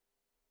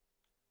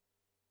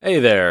Hey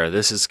there,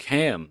 this is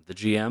Cam, the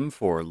GM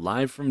for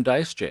Live from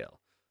Dice Jail.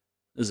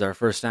 This is our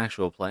first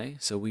actual play,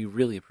 so we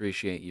really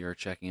appreciate your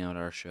checking out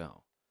our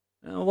show.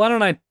 Now, why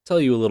don't I tell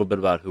you a little bit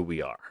about who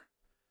we are?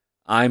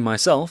 I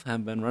myself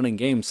have been running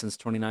games since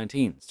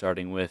 2019,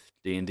 starting with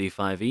D&D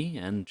 5e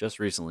and just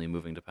recently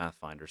moving to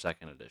Pathfinder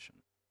 2nd Edition.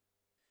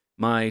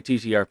 My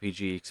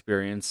TTRPG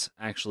experience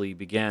actually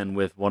began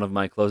with one of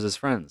my closest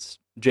friends,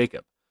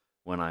 Jacob,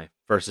 when I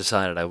first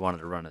decided I wanted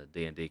to run a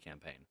D&D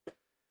campaign.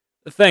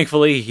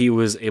 Thankfully, he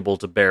was able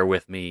to bear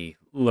with me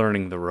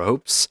learning the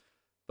ropes,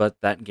 but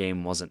that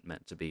game wasn't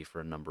meant to be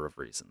for a number of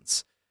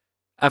reasons.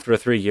 After a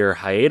 3-year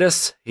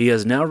hiatus, he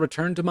has now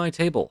returned to my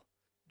table.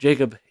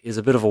 Jacob is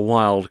a bit of a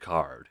wild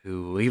card,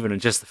 who, even in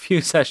just the few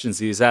sessions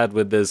he's had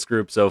with this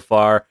group so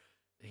far,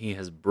 he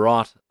has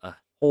brought a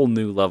whole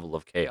new level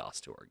of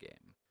chaos to our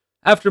game.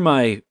 After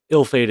my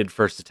ill-fated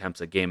first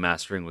attempts at game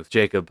mastering with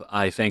Jacob,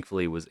 I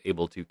thankfully was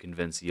able to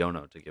convince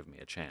Yono to give me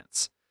a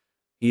chance.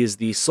 He is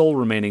the sole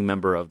remaining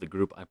member of the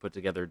group I put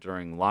together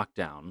during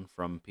lockdown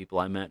from people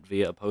I met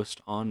via a post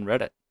on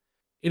Reddit.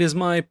 It is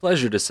my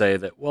pleasure to say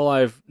that while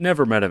I've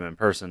never met him in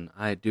person,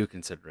 I do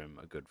consider him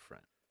a good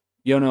friend.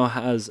 Yono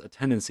has a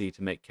tendency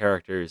to make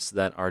characters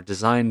that are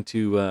designed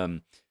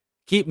to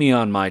keep me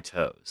on my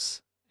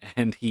toes,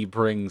 and he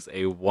brings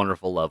a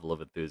wonderful level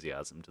of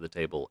enthusiasm to the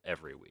table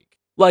every week.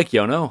 Like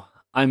Yono,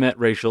 I met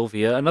Rachel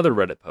via another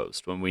Reddit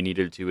post when we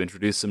needed to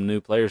introduce some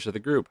new players to the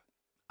group.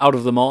 Out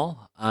of them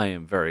all, I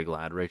am very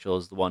glad Rachel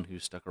is the one who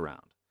stuck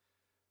around.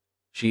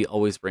 She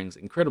always brings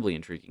incredibly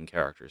intriguing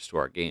characters to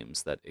our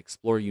games that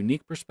explore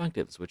unique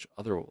perspectives which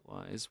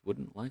otherwise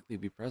wouldn't likely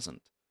be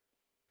present.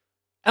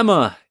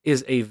 Emma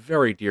is a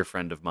very dear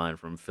friend of mine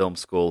from film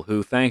school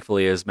who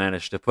thankfully has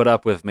managed to put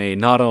up with me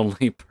not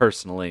only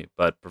personally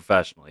but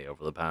professionally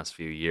over the past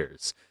few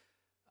years.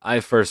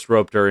 I first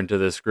roped her into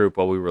this group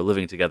while we were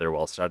living together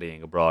while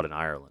studying abroad in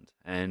Ireland,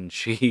 and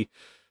she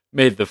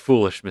made the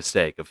foolish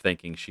mistake of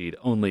thinking she'd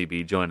only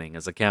be joining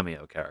as a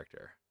cameo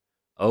character.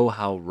 Oh,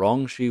 how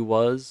wrong she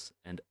was,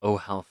 and oh,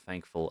 how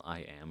thankful I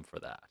am for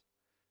that.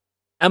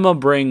 Emma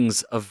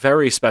brings a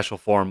very special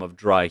form of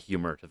dry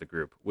humor to the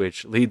group,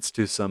 which leads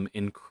to some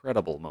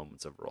incredible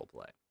moments of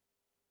roleplay.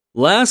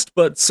 Last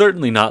but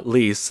certainly not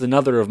least,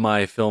 another of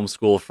my film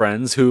school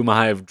friends whom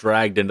I've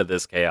dragged into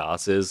this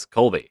chaos is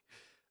Colby.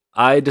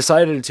 I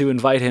decided to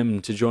invite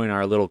him to join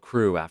our little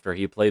crew after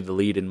he played the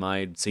lead in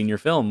my senior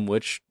film,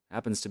 which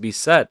happens to be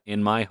set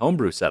in my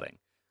homebrew setting.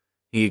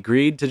 He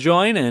agreed to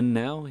join, and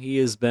now he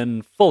has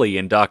been fully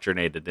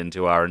indoctrinated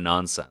into our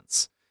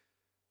nonsense.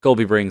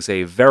 Colby brings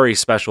a very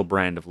special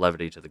brand of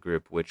levity to the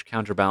group, which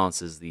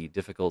counterbalances the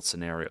difficult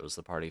scenarios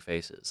the party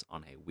faces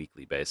on a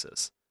weekly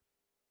basis.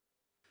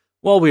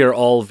 While we are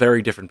all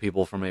very different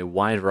people from a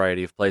wide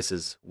variety of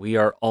places, we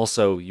are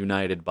also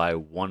united by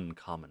one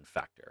common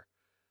factor: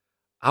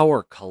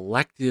 our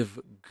collective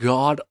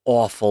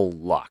god-awful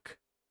luck.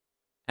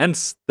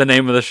 Hence the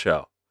name of the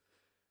show.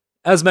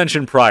 As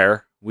mentioned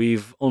prior,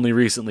 we've only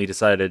recently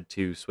decided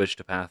to switch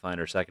to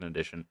Pathfinder 2nd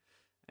Edition,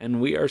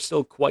 and we are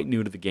still quite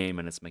new to the game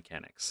and its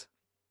mechanics.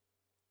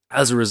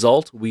 As a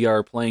result, we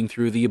are playing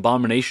through the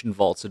Abomination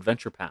Vault's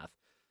adventure path,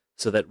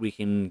 so that we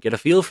can get a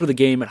feel for the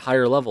game at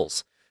higher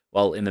levels,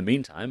 while in the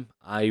meantime,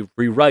 I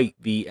rewrite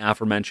the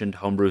aforementioned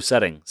homebrew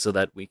setting so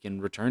that we can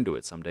return to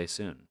it someday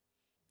soon.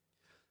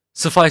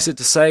 Suffice it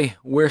to say,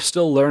 we're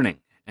still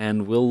learning,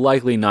 and we'll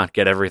likely not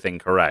get everything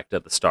correct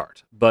at the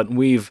start, but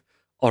we've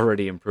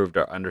already improved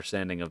our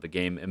understanding of the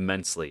game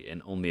immensely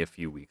in only a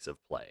few weeks of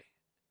play,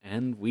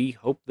 and we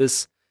hope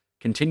this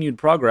continued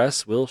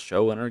progress will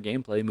show in our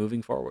gameplay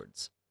moving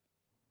forwards.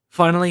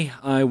 Finally,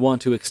 I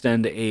want to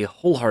extend a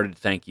wholehearted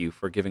thank you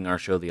for giving our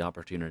show the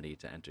opportunity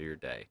to enter your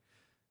day,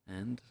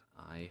 and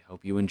I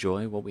hope you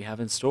enjoy what we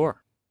have in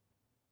store.